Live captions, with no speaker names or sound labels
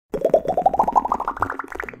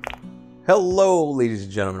Hello, ladies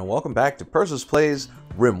and gentlemen, and welcome back to Persis Plays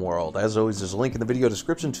Rimworld. As always, there's a link in the video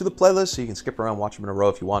description to the playlist, so you can skip around, watch them in a row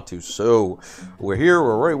if you want to. So, we're here,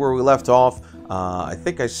 we're right where we left off. I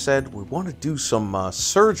think I said we want to do some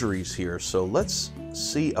surgeries here, so let's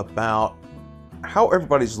see about how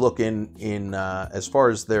everybody's looking in as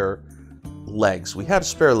far as their legs. We have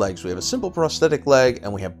spare legs, we have a simple prosthetic leg,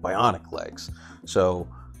 and we have bionic legs. So,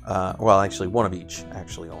 well, actually, one of each,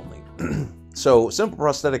 actually, only. So, simple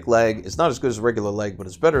prosthetic leg is not as good as a regular leg, but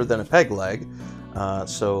it's better than a peg leg.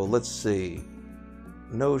 So, let's see.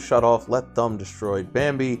 Nose shut off, left thumb destroyed.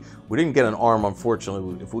 Bambi, we didn't get an arm,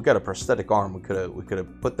 unfortunately. If we got a prosthetic arm, we could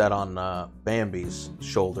have put that on Bambi's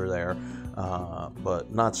shoulder there,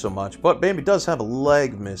 but not so much. But Bambi does have a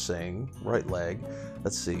leg missing, right leg.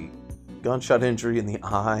 Let's see. Gunshot injury in the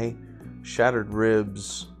eye, shattered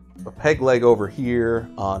ribs, a peg leg over here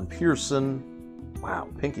on Pearson. Wow,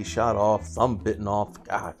 pinky shot off, thumb bitten off.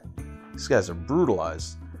 God, these guys are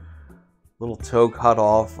brutalized. Little toe cut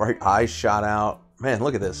off, right eye shot out. Man,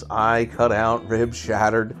 look at this. Eye cut out, rib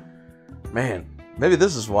shattered. Man, maybe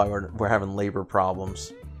this is why we're having labor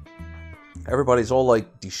problems. Everybody's all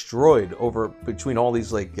like destroyed over between all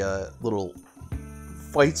these like little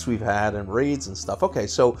fights we've had and raids and stuff. Okay,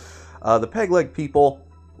 so the peg leg people,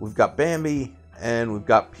 we've got Bambi and we've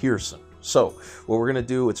got Pearson. So, what we're going to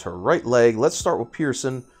do, it's her right leg. Let's start with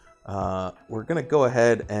Pearson. We're going to go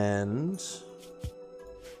ahead and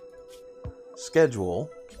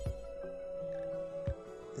schedule,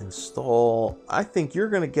 install. I think you're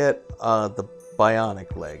going to get the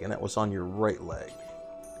bionic leg, and that was on your right leg.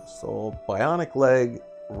 Install bionic leg,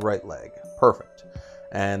 right leg. Perfect.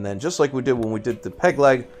 And then just like we did when we did the peg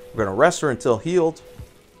leg, we're going to rest her until healed.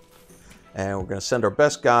 And we're going to send our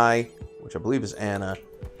best guy, which I believe is Anna,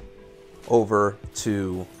 over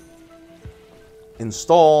to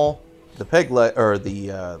install the peg leg or the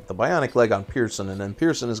bionic leg on Pearson, and then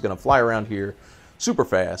Pearson is going to fly around here super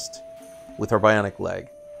fast with her bionic leg.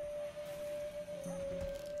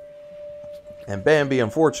 And Bambi,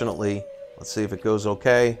 unfortunately, let's see if it goes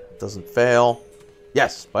okay. Doesn't fail.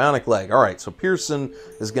 Yes, bionic leg. All right, so Pearson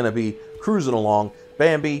is going to be cruising along.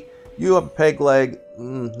 Bambi, you have a peg leg.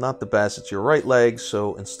 Not the best. It's your right leg,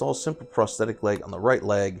 so install simple prosthetic leg on the right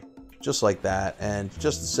leg. Just like that, and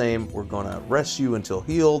just the same, we're going to rest you until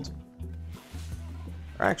healed.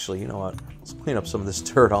 Or actually, you know what? Let's clean up some of this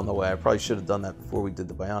dirt on the way. I probably should have done that before we did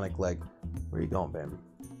the bionic leg. Where are you going, Bambi?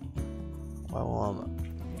 Well,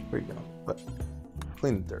 where are you going? But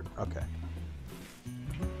clean the dirt. Okay.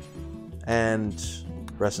 And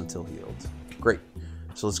rest until healed. Great.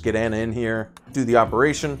 So let's get Anna in here, do the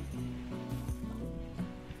operation.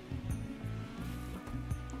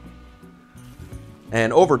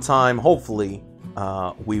 And over time, hopefully,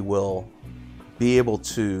 we will be able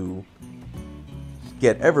to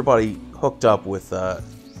get everybody hooked up with, here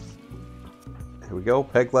we go,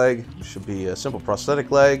 peg leg. Should be a simple prosthetic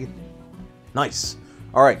leg. Nice.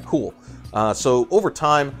 All right, cool. So over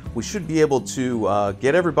time, we should be able to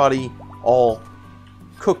get everybody all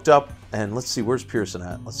cooked up. And let's see, where's Pearson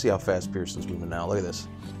at? Let's see how fast Pearson's moving now. Look at this.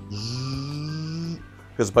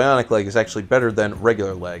 Because bionic leg is actually better than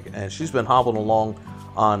regular leg, and she's been hobbling along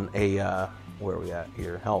on a where are we at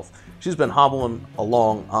here? Health. She's been hobbling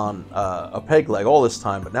along on a peg leg all this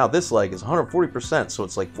time, but now this leg is 140%, so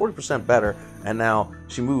it's like 40% better, and now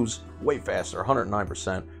she moves way faster,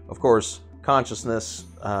 109%. Of course, consciousness,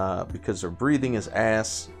 because her breathing is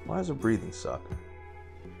ass. Why does her breathing suck?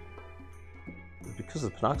 Because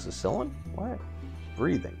of the penoxycyllin? Why?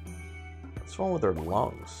 Breathing. What's wrong with her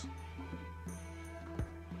lungs?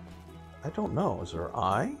 I don't know. Is her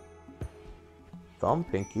eye? Thumb,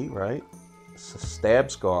 pinky, right? It's a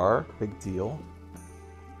stab scar. Big deal.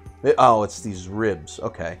 Oh, it's these ribs.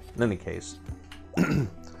 Okay. In any case.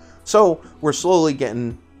 So, we're slowly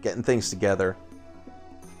getting things together.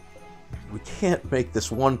 We can't make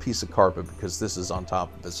this one piece of carpet because this is on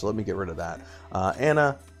top of it. So let me get rid of that.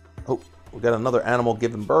 Anna. Oh, we got another animal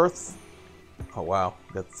giving birth. Oh, wow.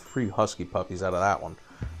 We got 3 husky puppies out of that one.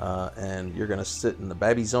 And you're going to sit in the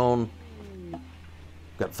baby zone.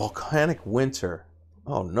 Got volcanic winter.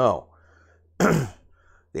 Oh no. The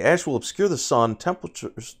ash will obscure the sun,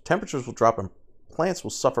 temperatures will drop, and plants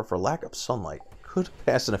will suffer for lack of sunlight. Could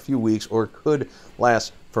pass in a few weeks, or it could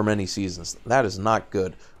last for many seasons. That is not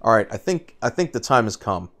good. Alright, I think the time has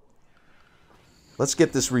come. Let's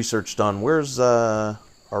get this research done. Where's our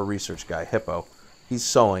research guy, Hippo? He's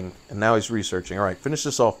sewing, and now he's researching. Alright, finish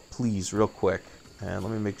this off, please, real quick. And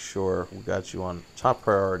let me make sure we got you on top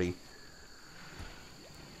priority.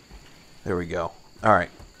 There we go. All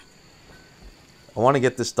right. I want to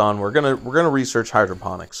get this done. We're gonna research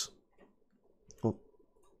hydroponics.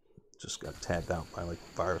 just got tabbed out by like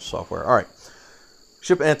virus software. All right,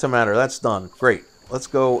 ship antimatter. That's done. Great. Let's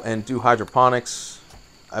go and do hydroponics.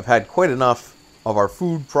 I've had quite enough of our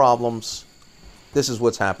food problems. This is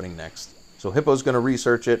what's happening next. So Hippo's going to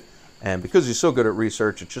research it, and because he's so good at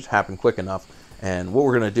research, it should happen quick enough. And what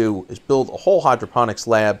we're going to do is build a whole hydroponics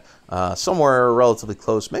lab somewhere relatively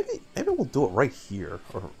close. Maybe we'll do it right here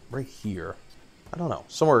or right here. I don't know.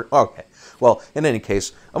 Somewhere. Okay. Well, in any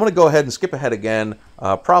case, I'm going to go ahead and skip ahead again,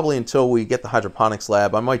 probably until we get the hydroponics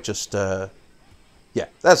lab. I might just, yeah,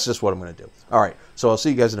 that's just what I'm going to do. All right. So I'll see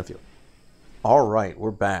you guys in a few. All right. We're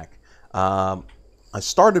back. I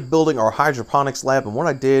started building our hydroponics lab, and what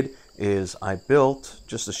I did is I built,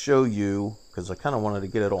 just to show you, because I kind of wanted to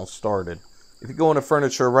get it all started. If you go into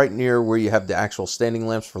furniture right near where you have the actual standing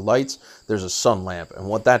lamps for lights, there's a sun lamp. And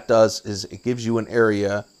what that does is it gives you an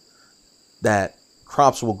area that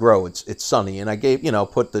crops will grow. It's sunny. And I gave,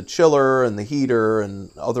 put the chiller and the heater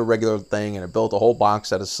and other regular thing, and I built a whole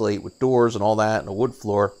box out of slate with doors and all that and a wood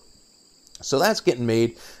floor. So that's getting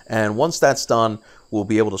made. And once that's done, we'll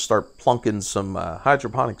be able to start plunking some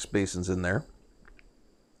hydroponics basins in there.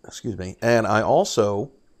 Excuse me. And I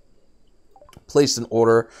also placed an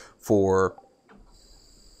order for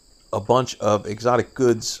a bunch of exotic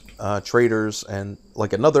goods traders, and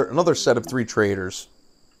like another set of 3 traders.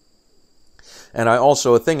 And I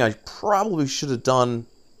also, a thing I probably should have done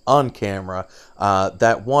on camera,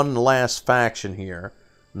 that one last faction here,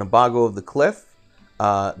 Nabago of the Cliff,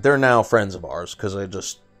 they're now friends of ours because I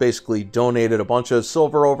just basically donated a bunch of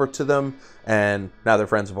silver over to them, and now they're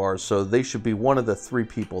friends of ours. So they should be one of the 3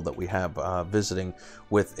 people that we have visiting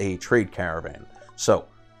with a trade caravan. So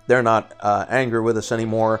they're not angry with us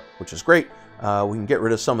anymore, which is great. We can get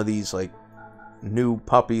rid of some of these like new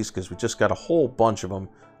puppies because we just got a whole bunch of them.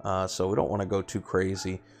 So we don't want to go too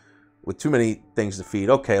crazy with too many things to feed.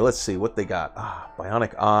 Okay, let's see what they got.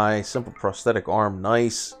 Bionic eye, simple prosthetic arm,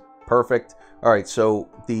 nice, perfect. All right, so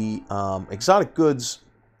the exotic goods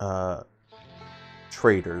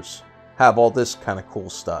traders have all this kind of cool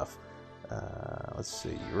stuff. Let's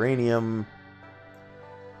see, uranium.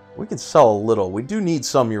 We can sell a little. We do need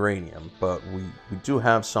some uranium, but we do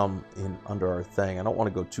have some under our thing. I don't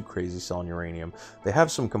want to go too crazy selling uranium. They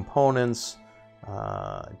have some components.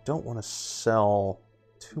 I don't want to sell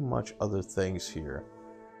too much other things here.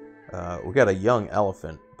 We got a young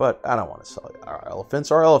elephant, but I don't want to sell our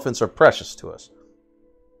elephants. Our elephants are precious to us.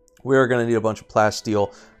 We are going to need a bunch of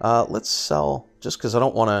plasteel. Let's sell, just because I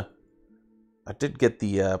don't want to... I did get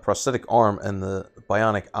the prosthetic arm and the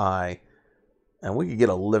bionic eye. And we could get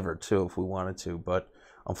a liver, too, if we wanted to. But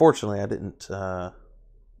unfortunately, I didn't...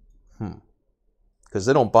 Because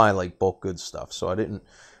they don't buy, like, bulk goods stuff. So I didn't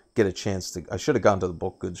get a chance to... I should have gone to the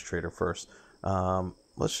bulk goods trader first.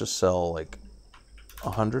 Let's just sell, like,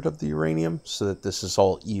 100 of the uranium so that this is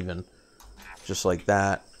all even. Just like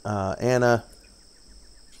that. Anna...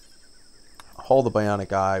 Haul the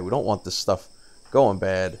bionic eye. We don't want this stuff going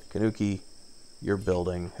bad. Kanuki, you're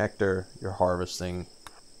building. Hector, you're harvesting.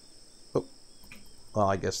 Oh, well,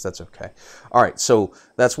 I guess that's okay. All right, so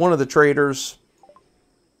that's one of the traders.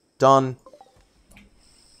 Done.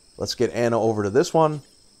 Let's get Anna over to this one.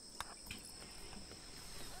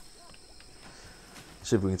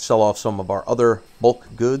 See if we can sell off some of our other bulk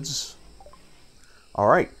goods. All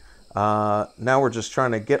right. Now we're just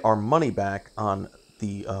trying to get our money back on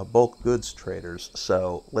the bulk goods traders.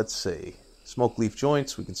 So let's see. Smoke leaf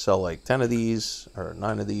joints. We can sell like 10 of these or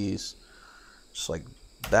 9 of these. Just like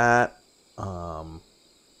that. Are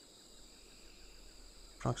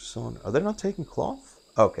they not taking cloth?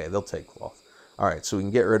 Okay, they'll take cloth. All right, so we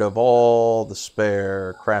can get rid of all the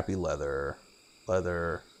spare crappy leather.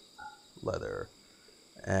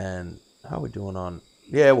 And how are we doing on...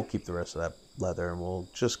 Yeah, we'll keep the rest of that leather, and we'll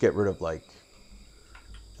just get rid of like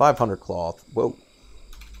 500 cloth. Whoa.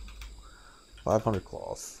 500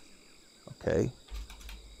 cloth. Okay.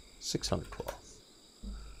 600 cloth.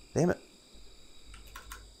 Damn it.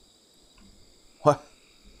 What?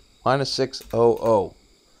 Minus 600.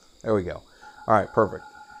 There we go. All right, perfect.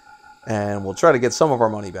 And we'll try to get some of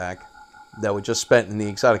our money back that we just spent in the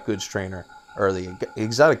exotic goods trainer, or the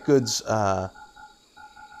exotic goods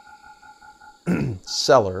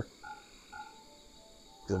seller.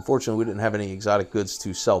 Because unfortunately, we didn't have any exotic goods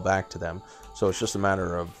to sell back to them. So it's just a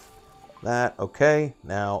matter of that. Okay,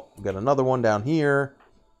 now we've got another one down here.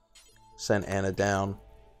 Send Anna down.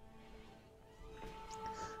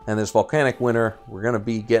 And this volcanic winter, we're going to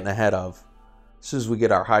be getting ahead of as soon as we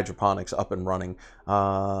get our hydroponics up and running.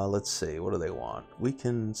 Let's see, what do they want? We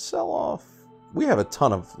can sell off... We have a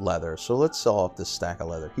ton of leather, so let's sell off this stack of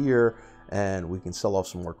leather here. And we can sell off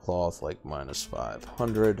some more cloth, like minus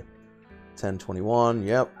 500. 1021,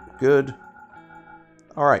 yep. good.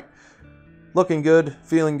 All right. Looking good.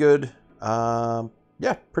 Feeling good. Yeah,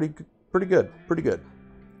 pretty good. Pretty good. Pretty good.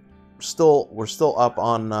 We're still up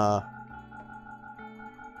on...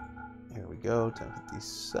 here we go.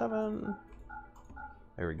 1057.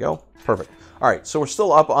 There we go. Perfect. All right, so we're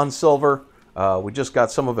still up on silver. We just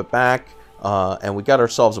got some of it back. And we got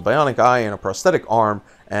ourselves a bionic eye and a prosthetic arm.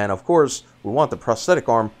 And, of course, we want the prosthetic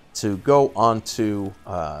arm to go onto...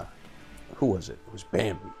 who was it? It was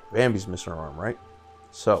Bambi. Bambi's missing her arm, right?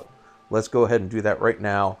 So, let's go ahead and do that right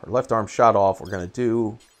now. Her left arm shot off. We're going to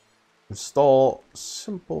do... install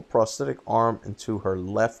simple prosthetic arm into her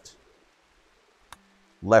left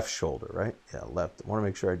shoulder, right? Yeah, left. I want to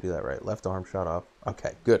make sure I do that right. Left arm shot off.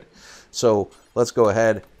 Okay, good. So let's go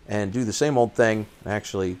ahead and do the same old thing.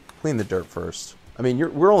 Actually, clean the dirt first. I mean,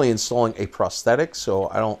 we're only installing a prosthetic, so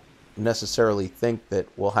I don't necessarily think that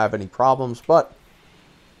we'll have any problems, but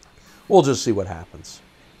we'll just see what happens.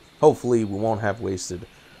 Hopefully, we won't have wasted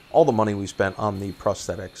all the money we spent on the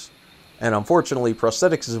prosthetics. And unfortunately,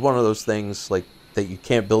 prosthetics is one of those things like that you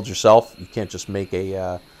can't build yourself. You can't just make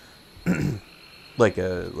a like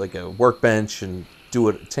a workbench and do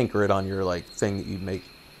it, tinker it on your like thing that you make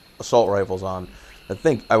assault rifles on.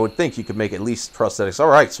 I would think you could make at least prosthetics. All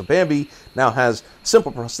right, so Bambi now has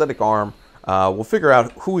simple prosthetic arm. We'll figure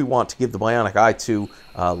out who we want to give the bionic eye to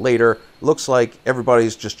later. Looks like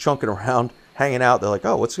everybody's just chunking around, hanging out. They're like,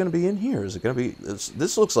 oh, what's going to be in here? Is it going to be?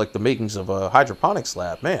 This looks like the makings of a hydroponics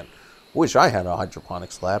lab, man. Wish I had a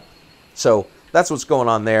hydroponics lab. So that's what's going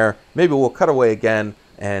on there. Maybe we'll cut away again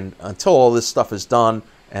and until all this stuff is done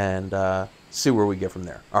and see where we get from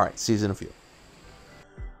there. All right, see you in a few.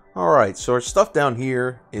 All right, so our stuff down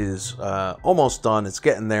here is almost done. It's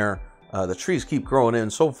getting there. The trees keep growing in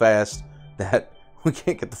so fast that we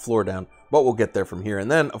can't get the floor down, but we'll get there from here.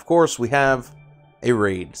 And then, of course, we have a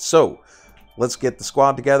raid. So let's get the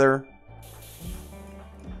squad together.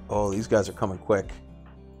 Oh, these guys are coming quick.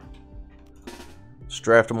 Just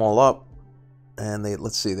draft them all up, and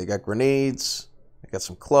let's see, they got grenades, they got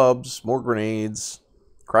some clubs, more grenades,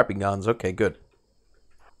 crappy guns. Okay, good.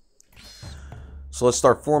 So let's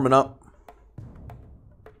start forming up.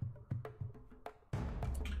 I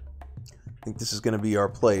think this is going to be our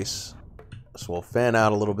place. So we'll fan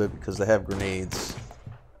out a little bit because they have grenades.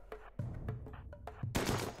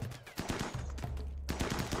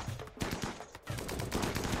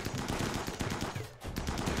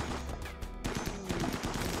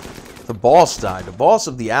 The boss died. The boss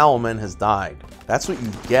of the Owlman has died. That's what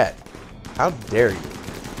you get. How dare you?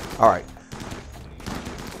 Alright.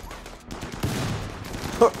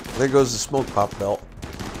 There goes the smoke pop belt.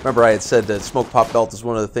 Remember I had said that smoke pop belt is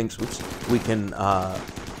one of the things which we can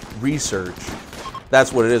research.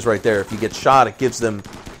 That's what it is right there. If you get shot, it gives them...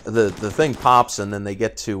 The thing pops and then they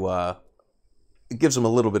get to... it gives them a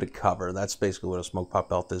little bit of cover. That's basically what a smoke pop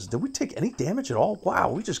belt is. Did we take any damage at all?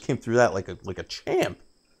 Wow, we just came through that like a champ.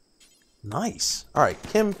 Nice. All right,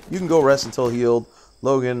 Kim, you can go rest until healed.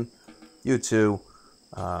 Logan, you too.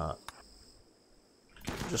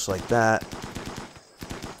 Just like that.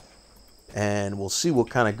 And we'll see what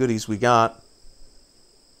kind of goodies we got.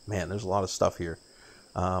 Man, there's a lot of stuff here.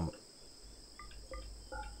 We're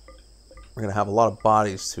going to have a lot of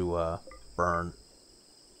bodies to burn.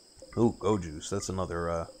 Ooh, go juice. That's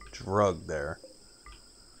another drug there.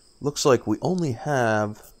 Looks like we only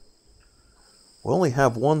have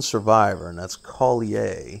one survivor, and that's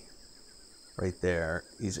Collier right there.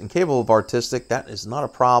 He's incapable of artistic. That is not a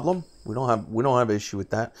problem. We don't have an issue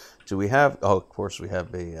with that. Do we have? Oh, of course we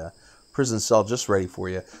have a prison cell just ready for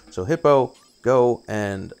you. So Hippo, go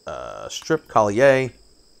and strip Collier,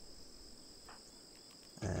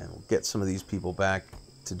 and we'll get some of these people back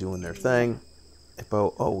to doing their thing.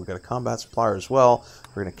 Hippo. Oh, we got a combat supplier as well.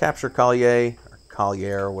 We're gonna capture Collier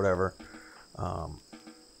or whatever.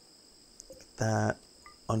 That,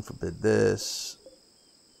 unforbid this,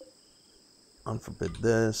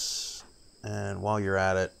 and while you're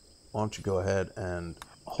at it, why don't you go ahead and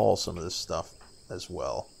haul some of this stuff as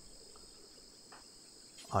well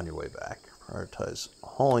on your way back. Prioritize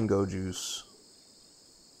hauling go juice.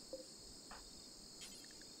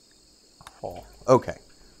 Haul. Okay,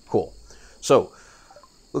 cool. So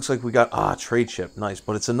looks like we got trade ship, nice,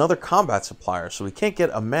 but it's another combat supplier, so we can't get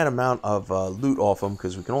a mad amount of loot off them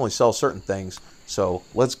because we can only sell certain things. So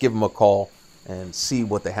let's give them a call and see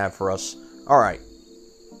what they have for us. All right.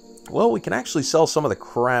 Well, we can actually sell some of the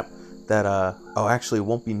crap that oh, actually, it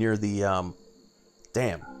won't be near the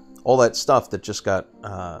damn. All that stuff that just got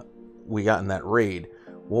we got in that raid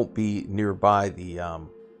won't be nearby the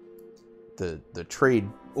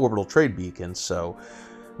orbital trade beacon. So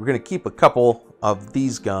we're gonna keep a couple of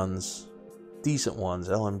these guns decent ones.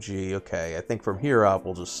 LMG, okay. I think from here up,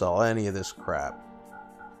 we'll just sell any of this crap.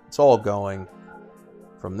 It's all going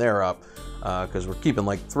from there up, because we're keeping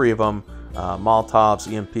like 3 of them.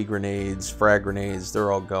 Molotovs, EMP grenades, frag grenades,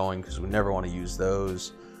 they're all going because we never want to use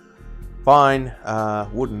those. Fine.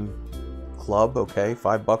 Wooden club, okay.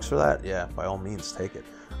 $5 for that? Yeah, by all means, take it.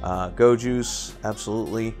 Go juice,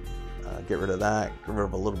 absolutely. Get rid of that. Get rid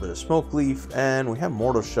of a little bit of smoke leaf. And we have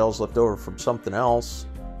mortar shells left over from something else.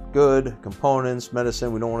 Good. Components,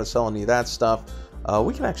 medicine. We don't want to sell any of that stuff.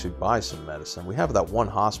 We can actually buy some medicine. We have that one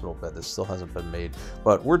hospital bed that still hasn't been made,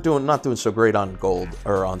 but we're not doing so great on gold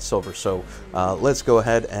or on silver. So let's go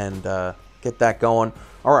ahead and get that going.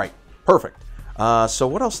 All right, perfect. So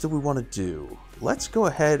what else do we want to do? Let's go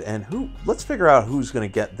ahead and let's figure out who's going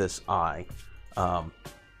to get this eye. All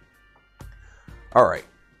right,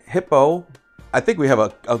 Hippo. I think we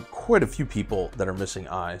have quite a few people that are missing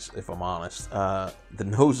eyes, if I'm honest. The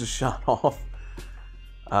nose is shot off.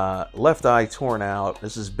 Left eye torn out.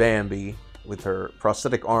 This is Bambi with her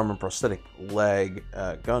prosthetic arm and prosthetic leg.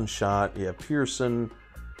 Gunshot. Yeah, Pearson.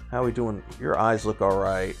 How we doing? Your eyes look all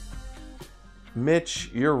right. Mitch,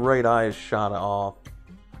 your right eye is shot off.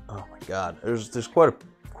 Oh my God. There's quite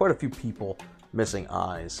a few people missing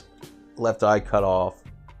eyes. Left eye cut off.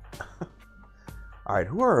 All right,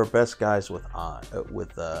 who are our best guys with eye?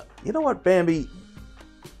 You know what, Bambi?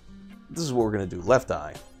 This is what we're gonna do. Left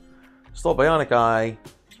eye. Still bionic eye.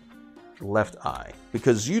 Left eye,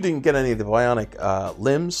 because you didn't get any of the bionic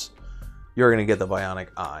limbs. You're gonna get the bionic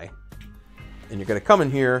eye, and you're gonna come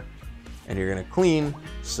in here and you're gonna clean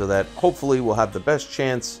so that hopefully we'll have the best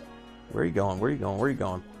chance. Where are you going? Where are you going? Where are you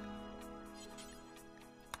going?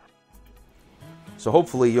 So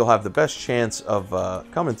hopefully you'll have the best chance of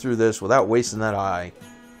coming through this without wasting that eye.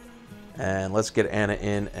 And let's get Anna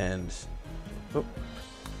in and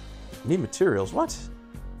need materials. What?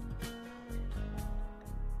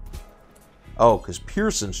 Oh, because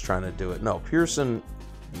Pearson's trying to do it. No, Pearson.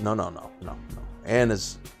 No.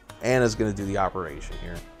 Anna's going to do the operation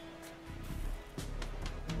here.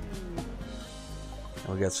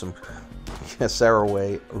 And we got some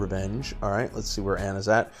Saraway revenge. All right, let's see where Anna's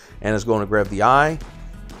at. Anna's going to grab the eye.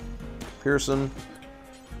 Pearson,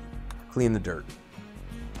 clean the dirt.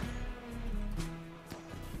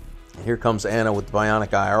 And here comes Anna with the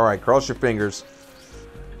bionic eye. All right, cross your fingers.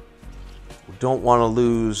 We don't want to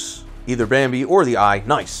lose either Bambi or the eye.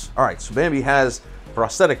 Nice. All right, so Bambi has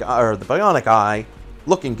prosthetic or the bionic eye,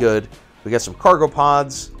 looking good. We got some cargo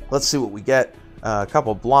pods. Let's see what we get. A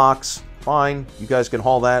couple blocks. Fine. You guys can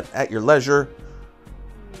haul that at your leisure.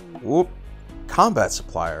 Whoop. Combat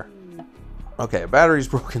supplier. Okay, battery's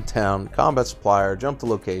broken down. Combat supplier. Jump to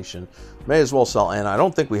location. May as well sell Anna. I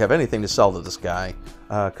don't think we have anything to sell to this guy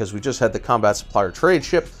because we just had the combat supplier trade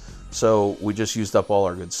ship, so we just used up all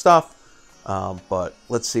our good stuff. But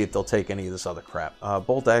let's see if they'll take any of this other crap.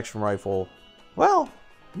 Bolt action rifle. Well,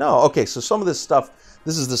 no. Okay, so some of this stuff,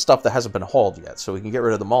 this is the stuff that hasn't been hauled yet. So we can get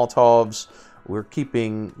rid of the Molotovs. We're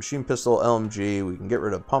keeping machine pistol, LMG. We can get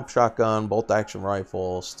rid of pump shotgun, bolt action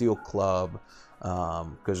rifle, steel club.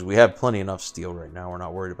 Because we have plenty enough steel right now. We're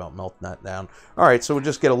not worried about melting that down. All right, so we'll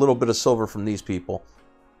just get a little bit of silver from these people.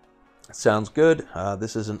 Sounds good.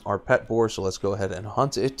 This isn't our pet boar, so let's go ahead and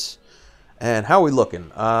hunt it. And how are we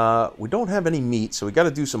looking? We don't have any meat, so we got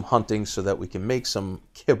to do some hunting so that we can make some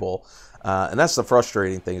kibble. And that's the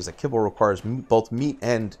frustrating thing, is that kibble requires both meat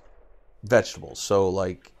and vegetables. So,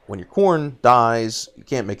 like, when your corn dies, you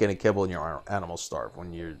can't make any kibble and your animals starve.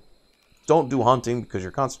 When you don't do hunting because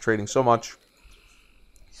you're concentrating so much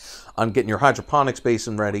on getting your hydroponics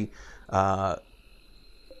basin ready,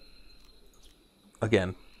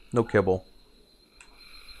 again, no kibble.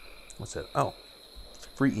 What's that? Oh,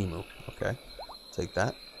 free emu. Okay, take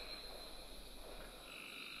that.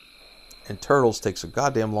 And turtles take so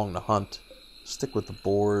goddamn long to hunt. Stick with the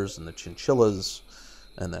boars and the chinchillas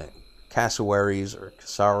and the cassowaries or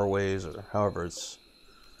cassowaries or however it's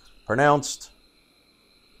pronounced.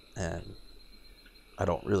 And I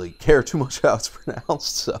don't really care too much how it's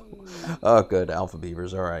pronounced. So, oh, good, alpha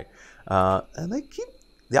beavers. All right, and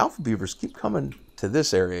the alpha beavers keep coming to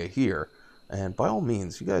this area here. And by all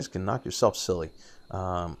means, you guys can knock yourself silly.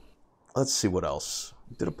 Let's see what else.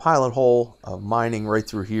 We did a pilot hole of mining right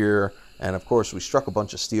through here. And of course, we struck a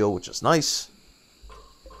bunch of steel, which is nice.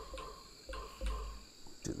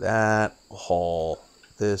 Do that. Haul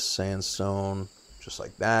this sandstone just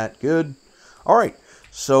like that. Good. All right.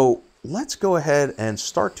 So let's go ahead and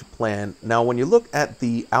start to plan. Now, when you look at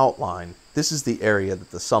the outline, this is the area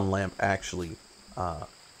that the sun lamp actually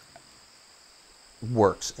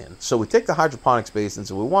works in. So we take the hydroponics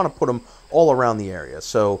basins and we want to put them all around the area.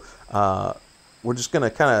 So we're just going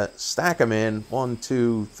to kind of stack them in. 1,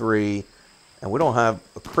 2, 3. And we don't have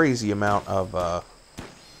a crazy amount of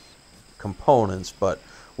components, but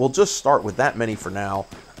we'll just start with that many for now.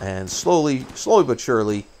 And slowly but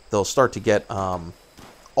surely, they'll start to get all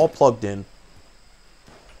plugged in.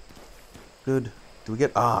 Good. Do we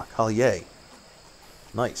get... Ah, Collier.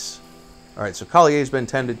 Nice. Alright, so Collier's been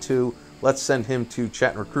tended to. Let's send him to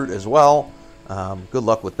Chat and Recruit as well. Good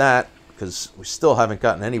luck with that, because we still haven't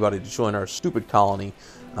gotten anybody to join our stupid colony.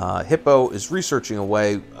 Hippo is researching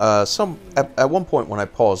away. At one point when I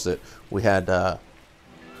paused it, we had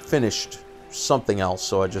finished something else,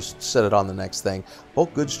 so I just set it on the next thing.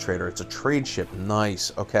 Bulk goods trader. It's a trade ship.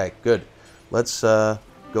 Nice. Okay, good. Let's go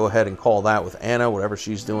ahead and call that with Anna. Whatever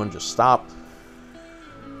she's doing, just stop.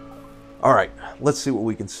 All right, let's see what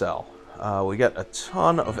we can sell. We got a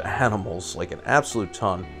ton of animals, like an absolute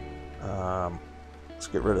ton. Let's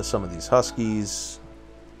get rid of some of these huskies.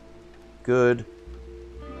 Good.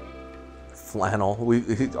 Flannel.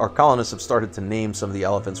 Our colonists have started to name some of the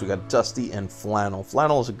elephants. We got Dusty and Flannel.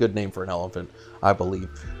 Flannel is a good name for an elephant, I believe.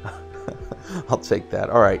 I'll take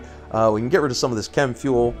that. All right. We can get rid of some of this chem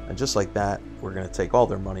fuel, and just like that, we're going to take all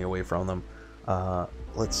their money away from them.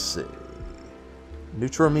 Let's see.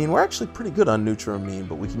 Nutramine. We're actually pretty good on Nutramine,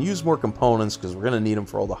 but we can use more components because we're going to need them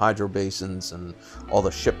for all the hydro basins and all the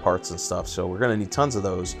ship parts and stuff. So we're going to need tons of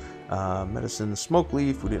those. Medicine, smoke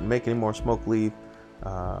leaf. We didn't make any more smoke leaf.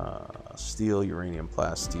 Steel, uranium,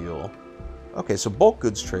 plasteel. Okay, so bulk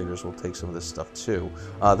goods traders will take some of this stuff too.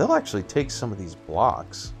 They'll actually take some of these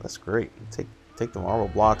blocks. That's great. Take the marble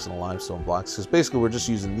blocks and the limestone blocks, because basically we're just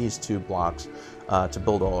using these 2 blocks to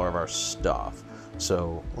build all of our stuff.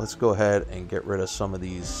 So let's go ahead and get rid of some of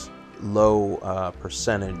these low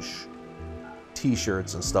percentage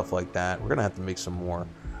t-shirts and stuff like that. We're gonna have to make some more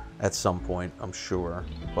at some point, I'm sure,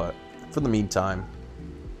 but for the meantime,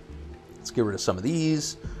 let's get rid of some of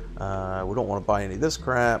these. We don't want to buy any of this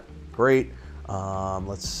crap. Great.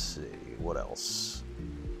 Let's see. What else?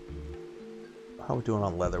 How are we doing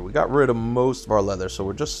on leather? We got rid of most of our leather, so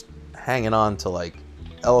we're just hanging on to like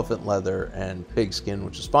elephant leather and pigskin,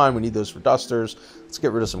 which is fine. We need those for dusters. Let's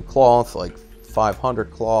get rid of some cloth, like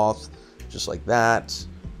 500 cloth, just like that.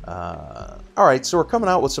 All right, so we're coming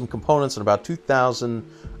out with some components and about 2,000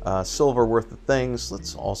 silver worth of things.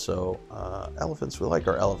 Let's also... elephants. We like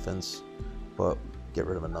our elephants, but get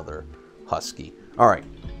rid of another husky. All right.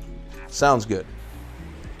 Sounds good.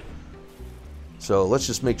 So let's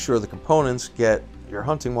just make sure the components get your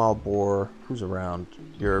hunting wild boar. Who's around?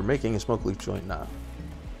 You're making a smoke leaf joint now.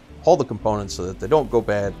 Haul the components so that they don't go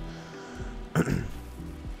bad. Get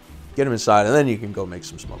them inside, and then you can go make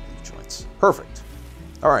some smoke leaf joints. Perfect.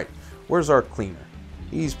 All right. Where's our cleaner?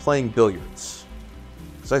 He's playing billiards.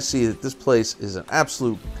 Because I see that this place is an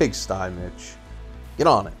absolute pigsty, Mitch. Get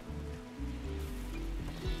on it.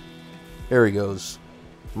 There he goes.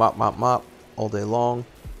 Mop, mop, mop all day long.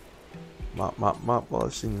 Mop, mop, mop while I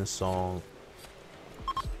sing this song.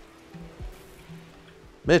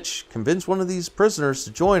 Mitch, convince one of these prisoners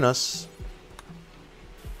to join us,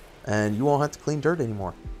 and you won't have to clean dirt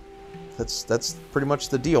anymore. That's pretty much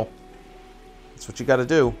the deal. That's what you got to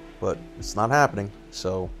do, but it's not happening.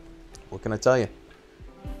 So, what can I tell you?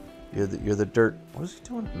 You're the dirt. What is he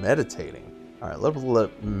doing? Meditating. All right, let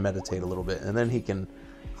him meditate a little bit, and then he can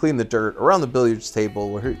clean the dirt around the billiards table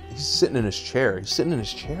where he's sitting in his chair. He's sitting in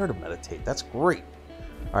his chair to meditate. That's great.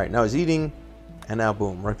 All right, now he's eating, and now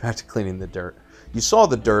boom, right back to cleaning the dirt. You saw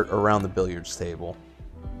the dirt around the billiards table,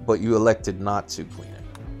 but you elected not to clean it.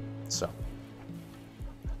 So,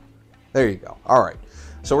 there you go. All right,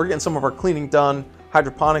 so we're getting some of our cleaning done.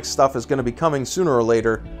 Hydroponics stuff is going to be coming sooner or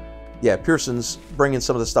later. Yeah, Pearson's bringing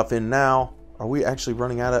some of the stuff in now. Are we actually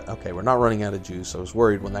running out of... Okay, we're not running out of juice. I was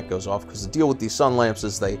worried when that goes off, because the deal with these sun lamps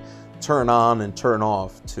is they turn on and turn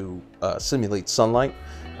off to simulate sunlight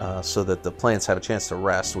so that the plants have a chance to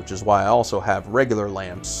rest, which is why I also have regular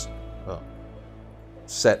lamps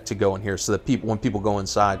set to go in here so that people, when people go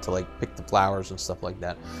inside to like pick the flowers and stuff like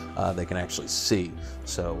that, they can actually see.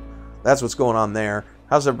 So that's what's going on there.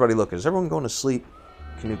 How's everybody looking? Is everyone going to sleep?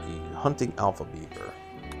 Kanuki, hunting alpha beaver.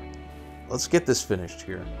 Let's get this finished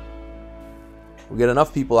here. We get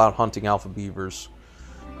enough people out hunting alpha beavers.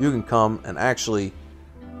 You can come and actually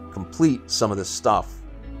complete some of this stuff.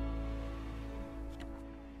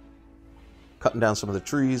 Cutting down some of the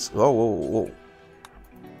trees. Whoa, whoa, whoa.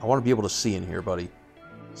 I want to be able to see in here, buddy.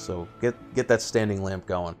 So get that standing lamp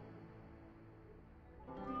going.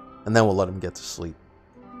 And then we'll let him get to sleep.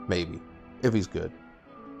 Maybe. If he's good.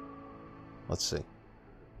 Let's see.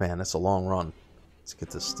 Man, that's a long run. Let's get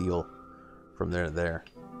the steel from there to there.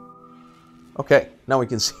 Okay, now we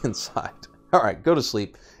can see inside. All right, go to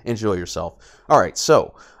sleep. Enjoy yourself. All right,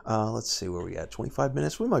 so let's see where we at. 25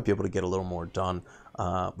 minutes. We might be able to get a little more done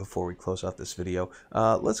before we close out this video.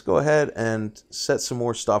 Let's go ahead and set some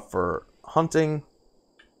more stuff for hunting.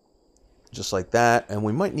 Just like that. And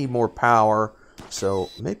we might need more power. So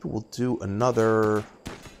maybe we'll do another...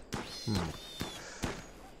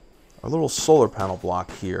 Our little solar panel block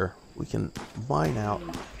here. We can mine out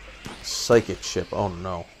psychic chip. Oh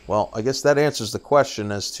no. Well, I guess that answers the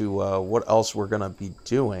question as to what else we're going to be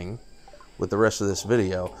doing with the rest of this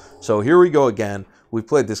video. So here we go again. We've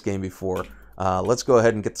played this game before. Let's go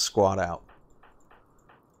ahead and get the squad out.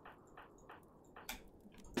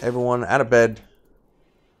 Everyone out of bed.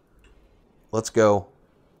 Let's go.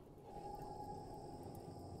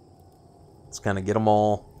 Let's kind of get them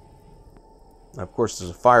all. And of course,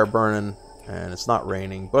 there's a fire burning, and it's not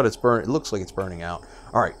raining, but it's burning. It looks like it's burning out.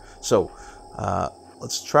 All right, so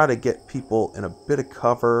let's try to get people in a bit of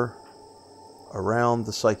cover around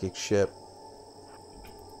the psychic ship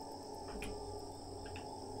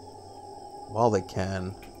while they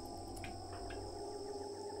can.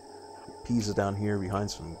 Pisa down here behind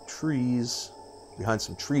some trees,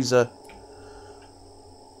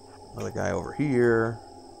 Another guy over here,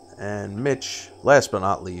 and Mitch. Last but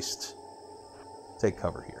not least. Take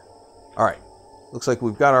cover here. All right, looks like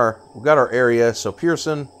we've got our area. So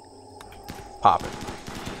Pearson, pop it,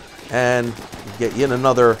 and we get yet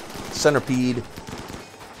another centipede.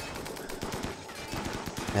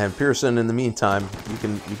 And Pearson, in the meantime, you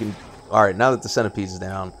can. All right, now that the centipede's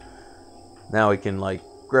down, now we can like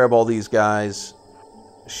grab all these guys,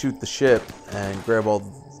 shoot the ship, and grab all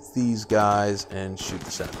these guys and shoot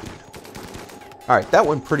the centipede. All right, that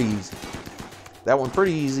went pretty easy. I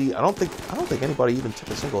don't think anybody even took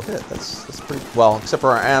a single hit. That's pretty well, except for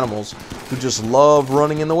our animals who just love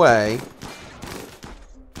running in the way.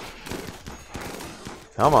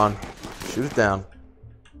 Come on, shoot it down.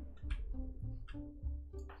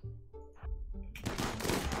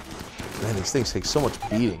 Man, these things take so much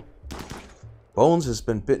beating. Bones has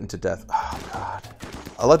been bitten to death. Oh God!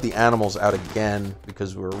 I let the animals out again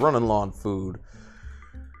because we were running low on food.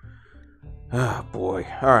 Oh boy.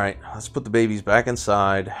 Alright, let's put the babies back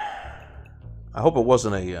inside. I hope it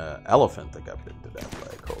wasn't a elephant that got bitten to death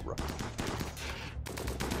by a cobra.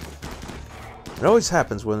 It always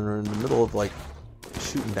happens when we're in the middle of like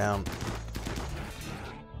shooting down.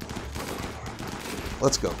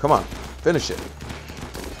 Let's go. Come on. Finish it.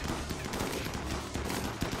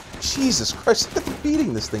 Jesus Christ, look at the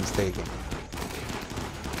beating this thing's taking.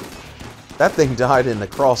 That thing died in the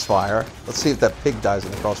crossfire. Let's see if that pig dies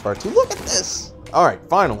in the crossfire too. Look at this! Alright,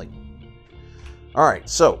 finally. Alright,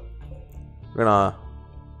 so we're gonna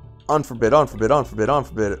unforbid.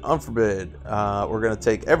 We're gonna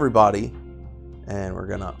take everybody and we're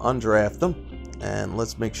gonna undraft them. And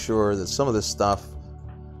let's make sure that some of this stuff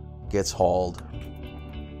gets hauled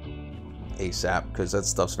ASAP, because that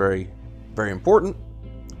stuff's very, very important.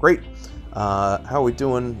 Great. How are we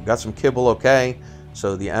doing? Got some kibble, okay.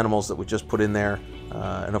 So the animals that we just put in there.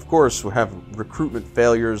 And of course, we have recruitment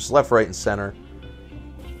failures left, right, and center.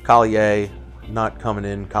 Collier, not coming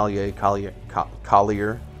in. Collier,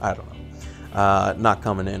 I don't know. Not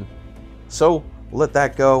coming in. So, we'll let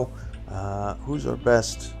that go. Who's our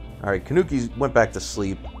best? Alright, Kanuki went back to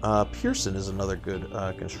sleep. Pearson is another good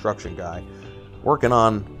construction guy. Working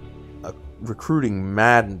on recruiting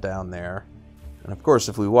Madden down there. And of course,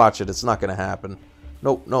 if we watch it, it's not going to happen.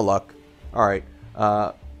 Nope, no luck. Alright.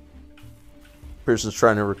 Pearson's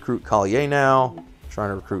trying to recruit Collier now. Trying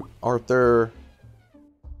to recruit Arthur.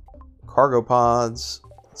 Cargo pods.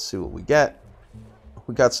 Let's see what we get.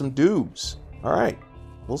 We got some dubs. Alright.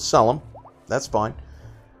 We'll sell them. That's fine.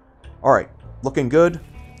 Alright. Looking good.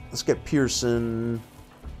 Let's get Pearson.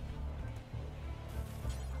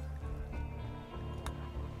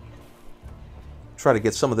 Try to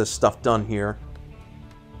get some of this stuff done here.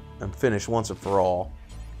 And finish once and for all.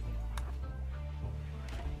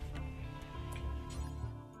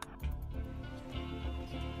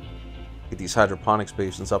 Get these hydroponics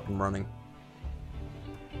basins up and running.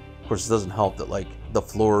 Of course, it doesn't help that like the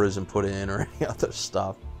floor isn't put in or any other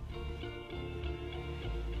stuff.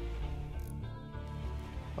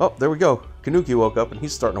 Oh, there we go. Kanuki woke up and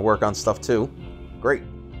he's starting to work on stuff too. Great.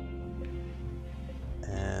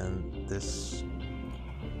 And this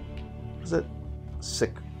is it.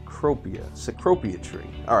 Cecropia tree.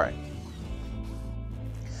 Alright.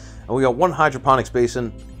 And we got one hydroponics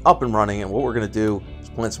basin up and running, and what we're going to do is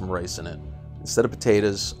plant some rice in it. Instead of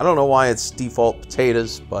potatoes. I don't know why it's default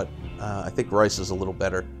potatoes, but I think rice is a little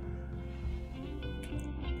better.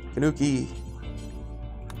 Kanuki.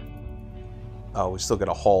 Oh, we still got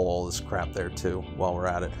to haul all this crap there too while we're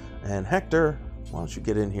at it. And Hector, why don't you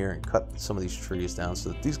get in here and cut some of these trees down so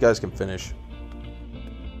that these guys can finish.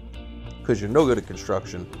 Because you're no good at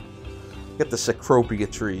construction. Get the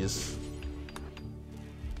Cecropia trees.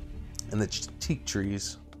 And the teak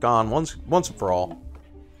trees gone once and for all.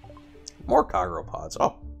 More Cogropods.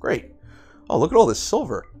 Oh, great. Oh, look at all this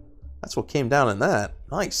silver. That's what came down in that.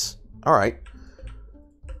 Nice. Alright.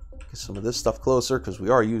 Get some of this stuff closer because we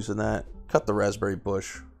are using that. Cut the raspberry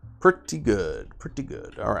bush. Pretty good. Pretty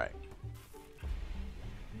good. Alright.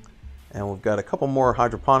 And we've got a couple more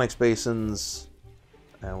hydroponics basins.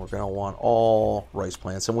 And we're going to want all rice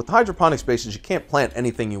plants. And with the hydroponics basins, you can't plant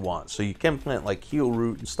anything you want. So you can plant like heel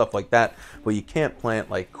root and stuff like that. But you can't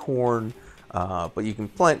plant like corn. But you can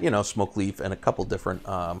plant, you know, smoke leaf and a couple different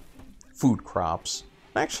food crops.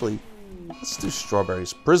 Actually, let's do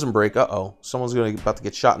strawberries. Prison break. Uh-oh. Someone's about to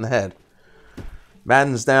get shot in the head.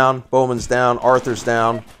 Madden's down. Bowman's down. Arthur's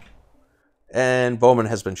down. And Bowman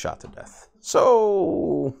has been shot to death.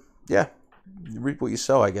 So, yeah. You reap what you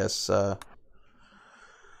sow, I guess.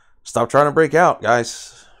 Stop trying to break out,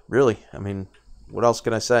 guys. Really. I mean, what else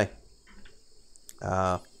can I say?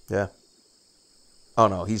 Yeah. Oh,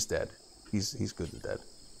 no. He's dead. He's good and dead.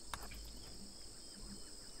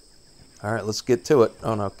 All right, let's get to it.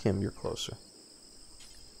 Oh, no, Kim, you're closer.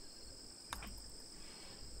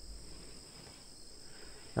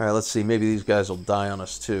 All right, let's see. Maybe these guys will die on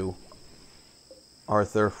us, too.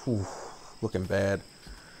 Arthur, whew, looking bad.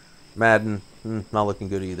 Madden, not looking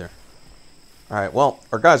good either. All right, well,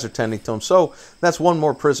 our guys are tending to him. So that's one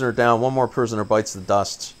more prisoner down. One more prisoner bites the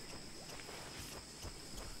dust.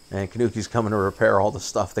 And Kanuki's coming to repair all the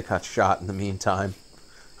stuff that got shot in the meantime.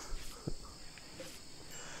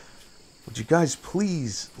 Would you guys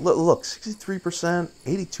please... Look, 63%,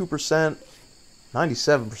 82%,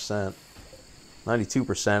 97%,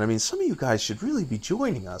 92%. I mean, some of you guys should really be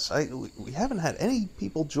joining us. We haven't had any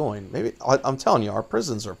people join. Maybe I'm telling you, our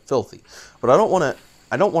prisons are filthy. But I don't want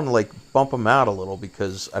to like bump them out a little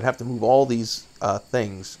because I'd have to move all these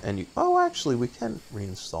things. And you... Oh, actually, we can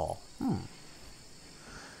reinstall.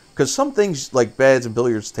 Because some things like beds and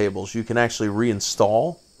billiards tables, you can actually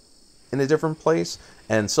reinstall in a different place.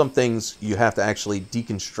 And some things you have to actually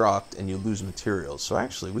deconstruct and you lose materials. So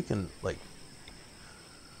actually we can like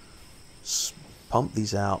pump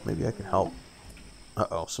these out. Maybe I can help.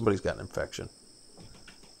 Uh-oh, somebody's got an infection.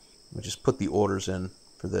 Let me just put the orders in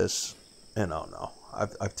for this. And oh no,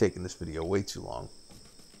 I've taken this video way too long.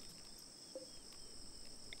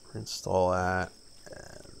 Reinstall that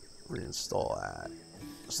and reinstall that.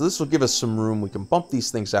 So this will give us some room. We can bump these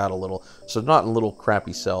things out a little, so not in little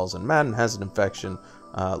crappy cells. And Madden has an infection.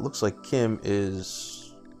 Looks like Kim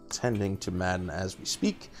is tending to Madden as we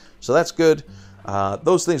speak, so that's good.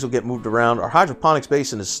 Those things will get moved around. Our hydroponics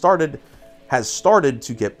basin has started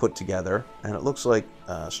to get put together, and it looks like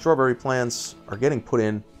strawberry plants are getting put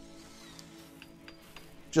in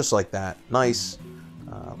just like that. Nice.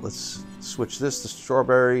 Let's switch this to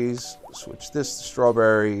strawberries. Switch this to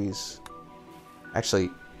strawberries. Actually,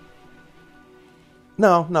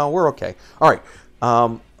 no, we're okay. All right,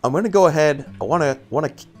 I'm going to go ahead. I want to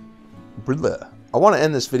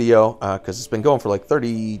end this video because it's been going for like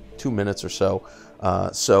 32 minutes or so.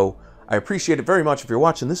 So I appreciate it very much if you're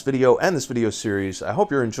watching this video and this video series. I hope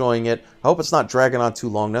you're enjoying it. I hope it's not dragging on too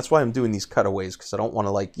long. That's why I'm doing these cutaways, because I don't want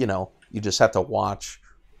to, like, you know, you just have to watch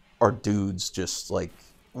our dudes just like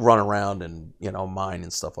run around and, you know, mine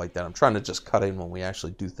and stuff like that. I'm trying to just cut in when we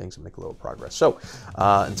actually do things and make a little progress. So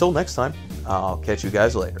until next time, I'll catch you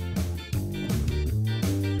guys later.